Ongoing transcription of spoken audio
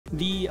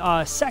The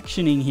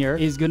sectioning here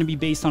is going to be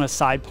based on a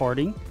side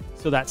parting.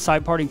 So that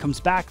side parting comes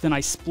back, then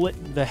I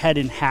split the head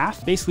in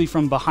half, basically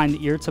from behind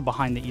the ear to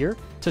behind the ear.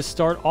 To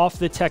start off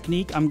the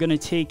technique, I'm gonna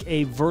take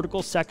a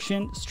vertical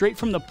section straight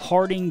from the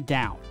parting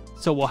down.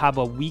 So we'll have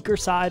a weaker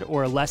side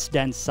or a less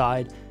dense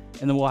side,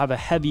 and then we'll have a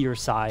heavier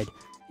side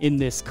in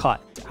this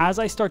cut. As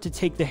I start to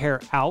take the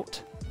hair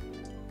out,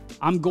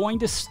 I'm going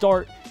to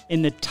start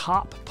in the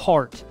top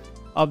part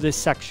of this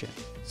section.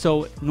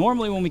 So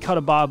normally when we cut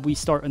a bob, we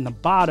start in the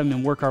bottom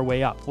and work our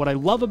way up. What I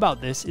love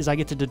about this is I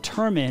get to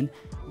determine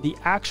the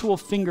actual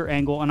finger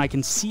angle, and I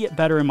can see it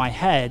better in my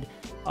head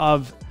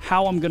of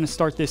how I'm gonna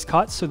start this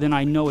cut, so then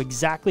I know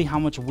exactly how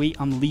much weight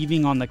I'm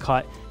leaving on the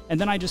cut, and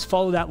then I just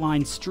follow that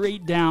line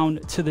straight down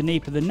to the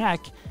nape of the neck,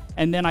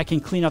 and then I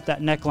can clean up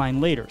that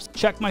neckline later.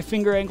 Check my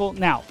finger angle.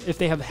 Now, if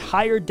they have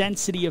higher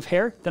density of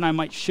hair, then I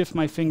might shift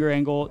my finger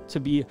angle to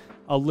be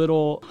a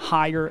little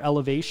higher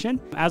elevation.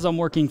 As I'm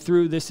working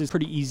through, this is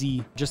pretty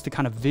easy just to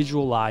kind of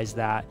visualize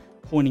that,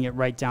 pointing it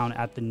right down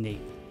at the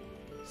nape.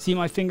 See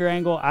my finger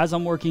angle as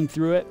I'm working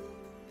through it.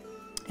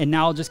 And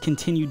now I'll just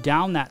continue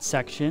down that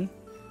section,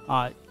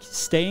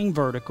 staying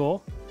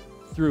vertical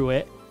through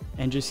it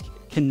and just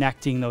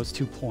connecting those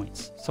 2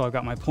 points. So I've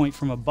got my point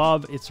from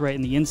above, it's right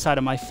in the inside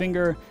of my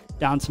finger,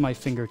 down to my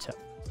fingertip.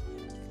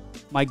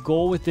 My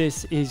goal with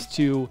this is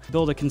to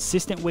build a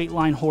consistent weight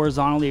line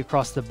horizontally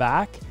across the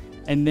back,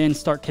 and then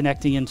start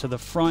connecting into the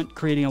front,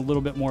 creating a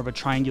little bit more of a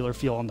triangular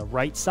feel on the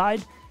right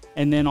side.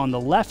 And then on the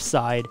left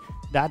side,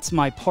 that's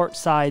my part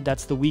side,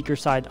 that's the weaker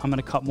side. I'm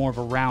gonna cut more of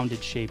a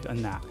rounded shape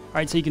in that. All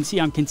right, so you can see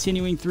I'm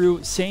continuing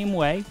through same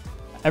way.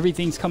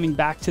 Everything's coming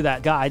back to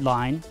that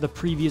guideline, the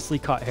previously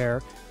cut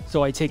hair.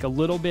 So I take a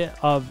little bit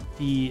of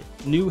the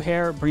new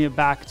hair, bring it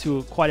back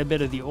to quite a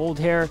bit of the old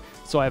hair.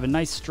 So I have a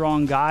nice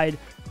strong guide,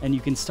 and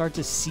you can start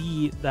to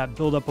see that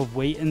buildup of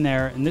weight in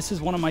there. And this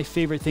is one of my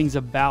favorite things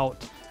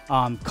about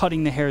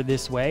cutting the hair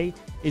this way,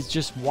 is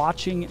just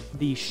watching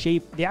the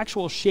shape, the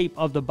actual shape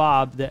of the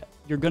bob that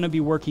you're going to be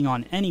working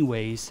on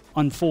anyways,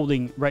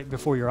 unfolding right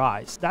before your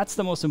eyes. That's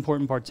the most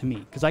important part to me,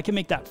 because I can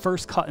make that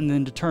first cut and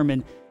then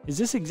determine, is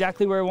this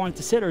exactly where I want it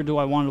to sit, or do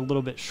I want it a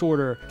little bit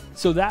shorter?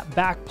 So that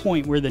back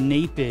point where the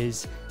nape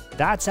is,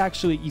 that's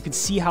actually, you can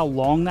see how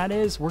long that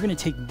is. We're going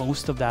to take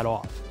most of that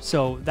off.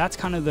 So that's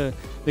kind of the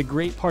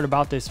great part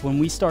about this. When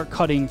we start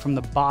cutting from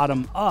the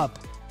bottom up,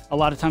 a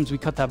lot of times we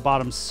cut that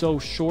bottom so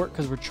short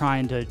because we're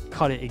trying to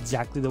cut it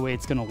exactly the way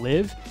it's going to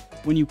live.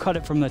 When you cut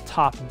it from the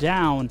top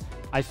down,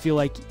 I feel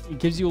like it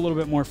gives you a little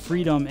bit more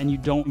freedom and you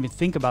don't even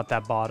think about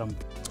that bottom.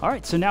 All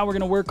right, so now we're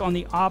gonna work on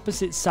the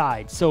opposite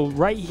side. So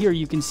right here,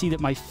 you can see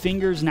that my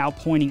finger's now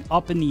pointing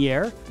up in the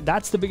air.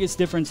 That's the biggest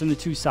difference in the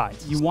two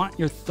sides. You want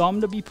your thumb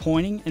to be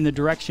pointing in the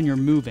direction you're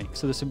moving.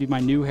 So this would be my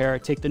new hair. I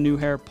take the new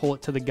hair, pull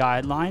it to the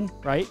guideline,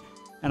 right?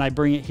 And I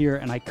bring it here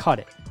and I cut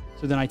it.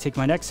 So then I take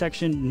my next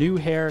section, new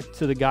hair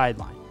to the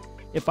guideline.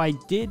 If I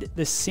did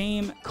the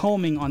same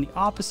combing on the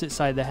opposite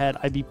side of the head,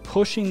 I'd be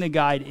pushing the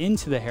guide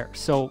into the hair.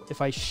 So if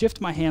I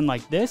shift my hand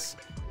like this,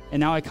 and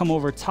now I come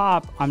over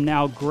top, I'm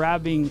now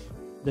grabbing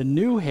the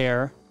new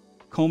hair,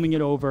 combing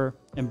it over,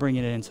 and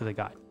bringing it into the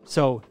guide.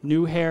 So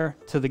new hair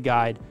to the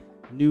guide,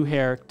 new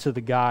hair to the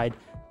guide.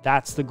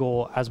 That's the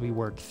goal as we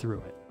work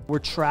through it. We're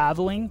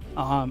traveling.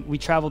 We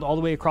traveled all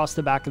the way across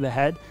the back of the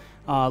head,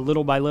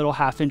 little by little,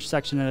 half-inch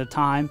section at a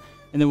time.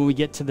 And then when we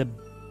get to the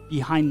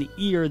behind the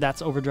ear,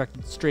 that's over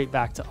directed straight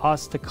back to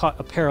us to cut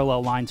a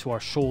parallel line to our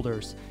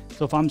shoulders.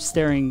 So if I'm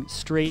staring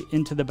straight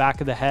into the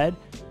back of the head,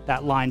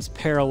 that line's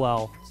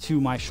parallel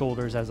to my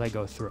shoulders as I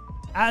go through.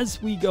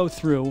 As we go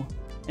through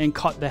and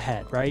cut the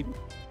head, right?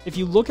 If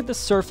you look at the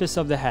surface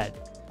of the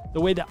head,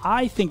 the way that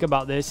I think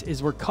about this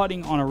is we're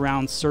cutting on a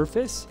round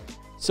surface.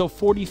 So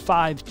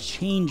 45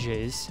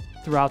 changes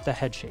throughout the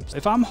head shapes.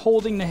 If I'm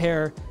holding the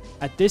hair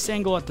at this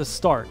angle at the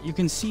start, you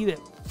can see that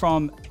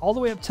from all the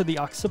way up to the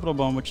occipital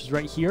bone, which is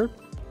right here,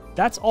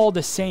 that's all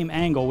the same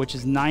angle, which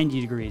is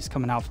 90 degrees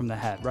coming out from the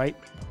head, right?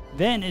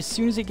 Then as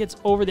soon as it gets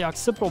over the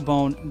occipital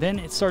bone, then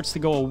it starts to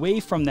go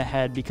away from the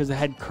head because the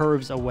head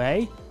curves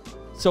away.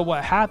 So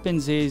what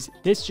happens is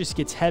this just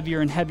gets heavier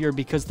and heavier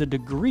because the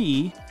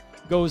degree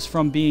goes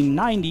from being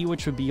 90,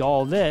 which would be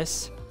all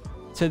this,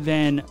 to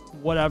then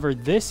whatever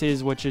this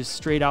is, which is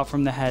straight out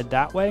from the head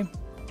that way.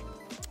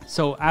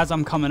 So as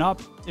I'm coming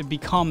up, it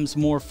becomes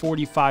more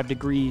 45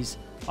 degrees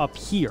up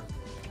here.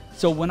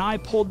 So when I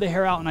pulled the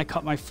hair out and I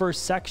cut my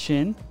first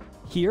section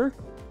here,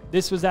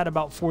 this was at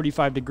about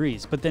 45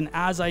 degrees. But then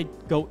as I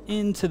go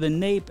into the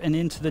nape and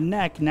into the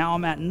neck, now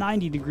I'm at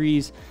 90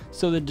 degrees.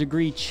 So the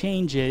degree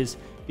changes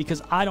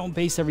because I don't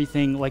base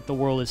everything like the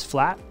world is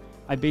flat.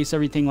 I base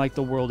everything like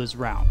the world is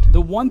round.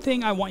 The one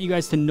thing I want you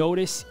guys to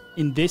notice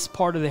in this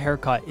part of the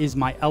haircut is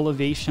my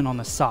elevation on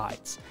the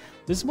sides.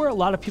 This is where a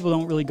lot of people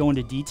don't really go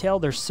into detail.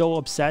 They're so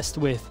obsessed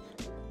with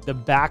the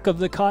back of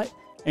the cut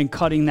and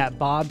cutting that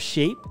bob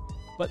shape,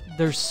 but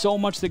there's so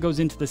much that goes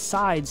into the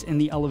sides and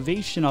the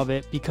elevation of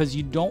it because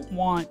you don't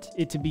want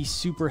it to be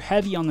super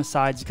heavy on the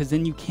sides because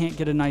then you can't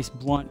get a nice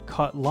blunt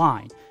cut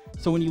line.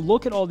 So when you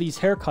look at all these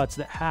haircuts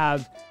that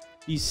have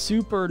these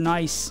super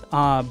nice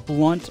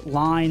blunt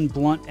line,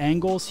 blunt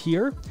angles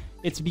here,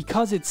 it's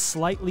because it's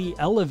slightly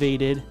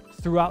elevated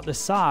throughout the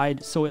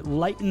side, so it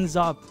lightens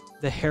up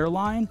the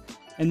hairline,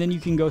 and then you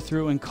can go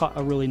through and cut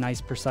a really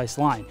nice precise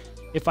line.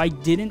 If I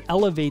didn't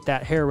elevate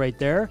that hair right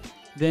there,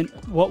 then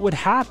what would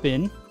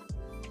happen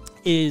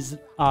is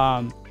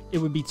it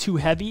would be too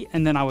heavy,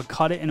 and then I would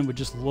cut it and it would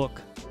just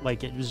look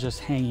like it was just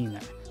hanging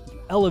there.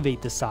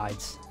 Elevate the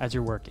sides as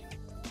you're working.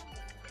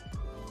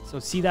 So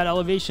see that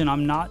elevation?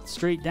 I'm not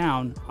straight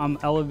down. I'm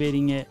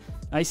elevating it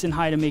nice and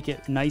high to make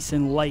it nice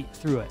and light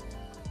through it.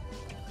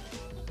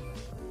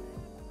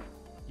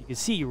 You can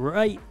see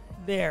right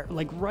there,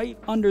 like right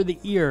under the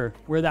ear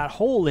where that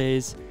hole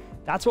is,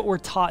 that's what we're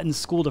taught in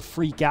school to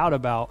freak out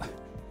about,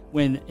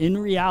 when in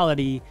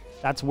reality,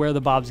 that's where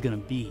the bob's gonna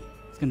be.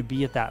 It's gonna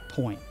be at that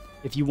point.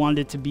 If you wanted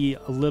it to be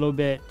a little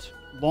bit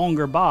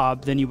longer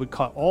bob, then you would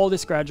cut all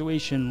this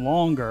graduation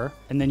longer,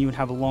 and then you would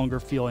have a longer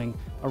feeling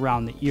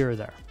around the ear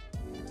there.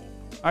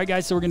 All right,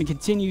 guys, so we're gonna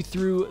continue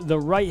through the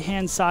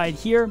right-hand side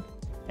here,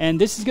 and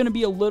this is gonna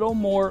be a little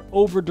more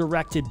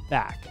over-directed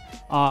back.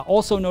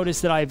 Also notice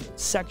that I've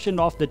sectioned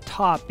off the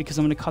top because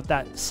I'm gonna cut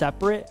that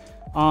separate,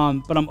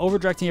 but I'm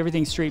over-directing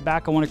everything straight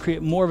back. I wanna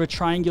create more of a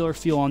triangular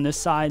feel on this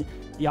side.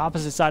 The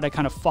opposite side, I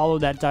kind of followed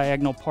that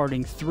diagonal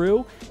parting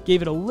through,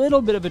 gave it a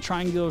little bit of a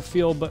triangular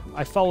feel, but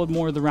I followed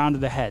more of the round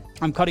of the head.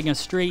 I'm cutting a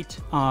straight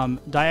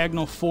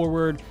diagonal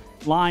forward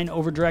line,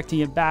 over-directing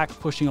it back,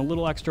 pushing a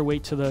little extra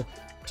weight to the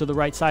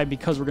right side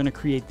because we're gonna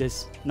create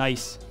this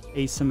nice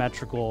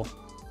asymmetrical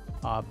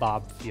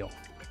bob feel.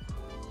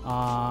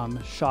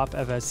 Shop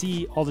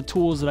FSE, all the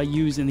tools that I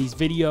use in these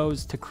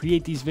videos to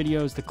create these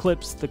videos, the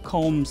clips, the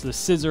combs, the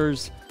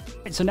scissors.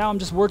 And so now I'm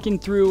just working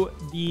through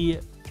the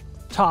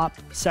top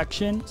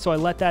section, so I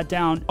let that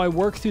down. I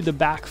work through the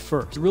back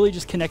first, really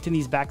just connecting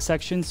these back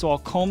sections. So I'll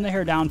comb the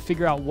hair down,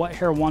 figure out what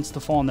hair wants to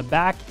fall in the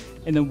back,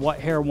 and then what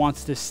hair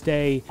wants to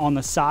stay on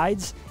the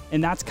sides.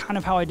 And that's kind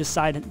of how I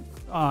decide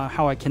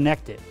how I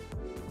connect it.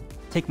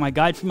 Take my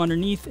guide from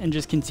underneath and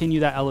just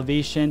continue that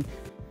elevation.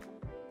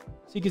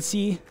 So you can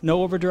see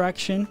no over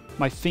direction,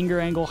 my finger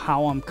angle,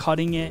 how I'm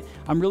cutting it.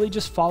 I'm really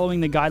just following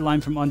the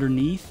guideline from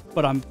underneath,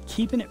 but I'm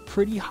keeping it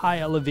pretty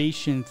high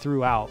elevation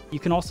throughout. You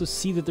can also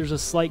see that there's a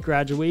slight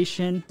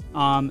graduation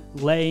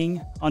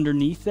laying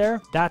underneath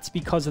there. That's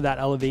because of that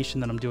elevation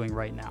that I'm doing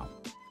right now.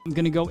 I'm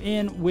gonna go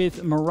in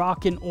with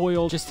Moroccan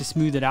oil just to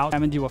smooth it out.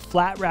 I'm gonna do a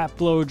flat wrap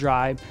blow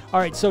dry.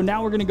 All right, so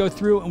now we're gonna go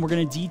through and we're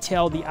gonna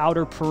detail the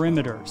outer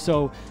perimeter.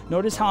 So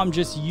notice how I'm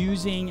just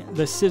using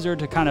the scissor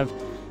to kind of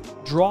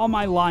draw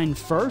my line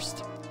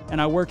first,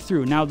 and I work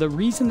through. Now, the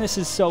reason this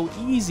is so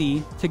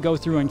easy to go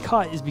through and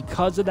cut is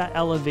because of that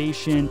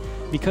elevation,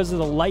 because of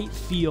the light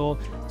feel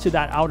to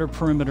that outer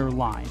perimeter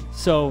line.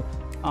 So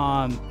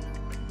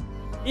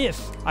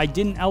if I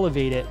didn't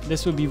elevate it,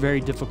 this would be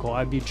very difficult.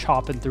 I'd be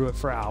chopping through it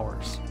for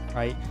hours,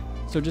 right?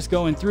 So just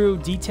going through,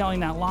 detailing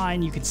that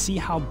line, you can see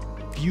how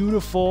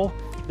beautiful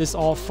this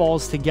all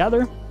falls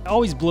together. I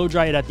always blow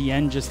dry it at the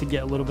end just to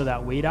get a little bit of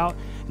that weight out.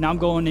 Now I'm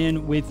going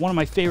in with one of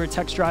my favorite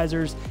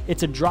texturizers.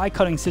 It's a dry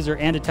cutting scissor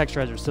and a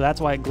texturizer, so that's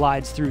why it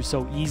glides through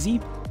so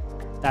easy.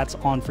 That's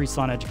on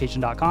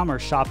freesaloneducation.com or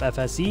shop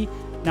FSE.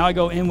 Now I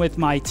go in with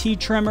my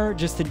T-trimmer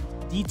just to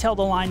detail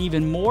the line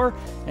even more,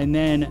 and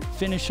then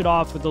finish it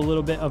off with a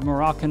little bit of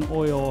Moroccan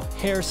oil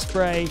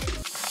hairspray.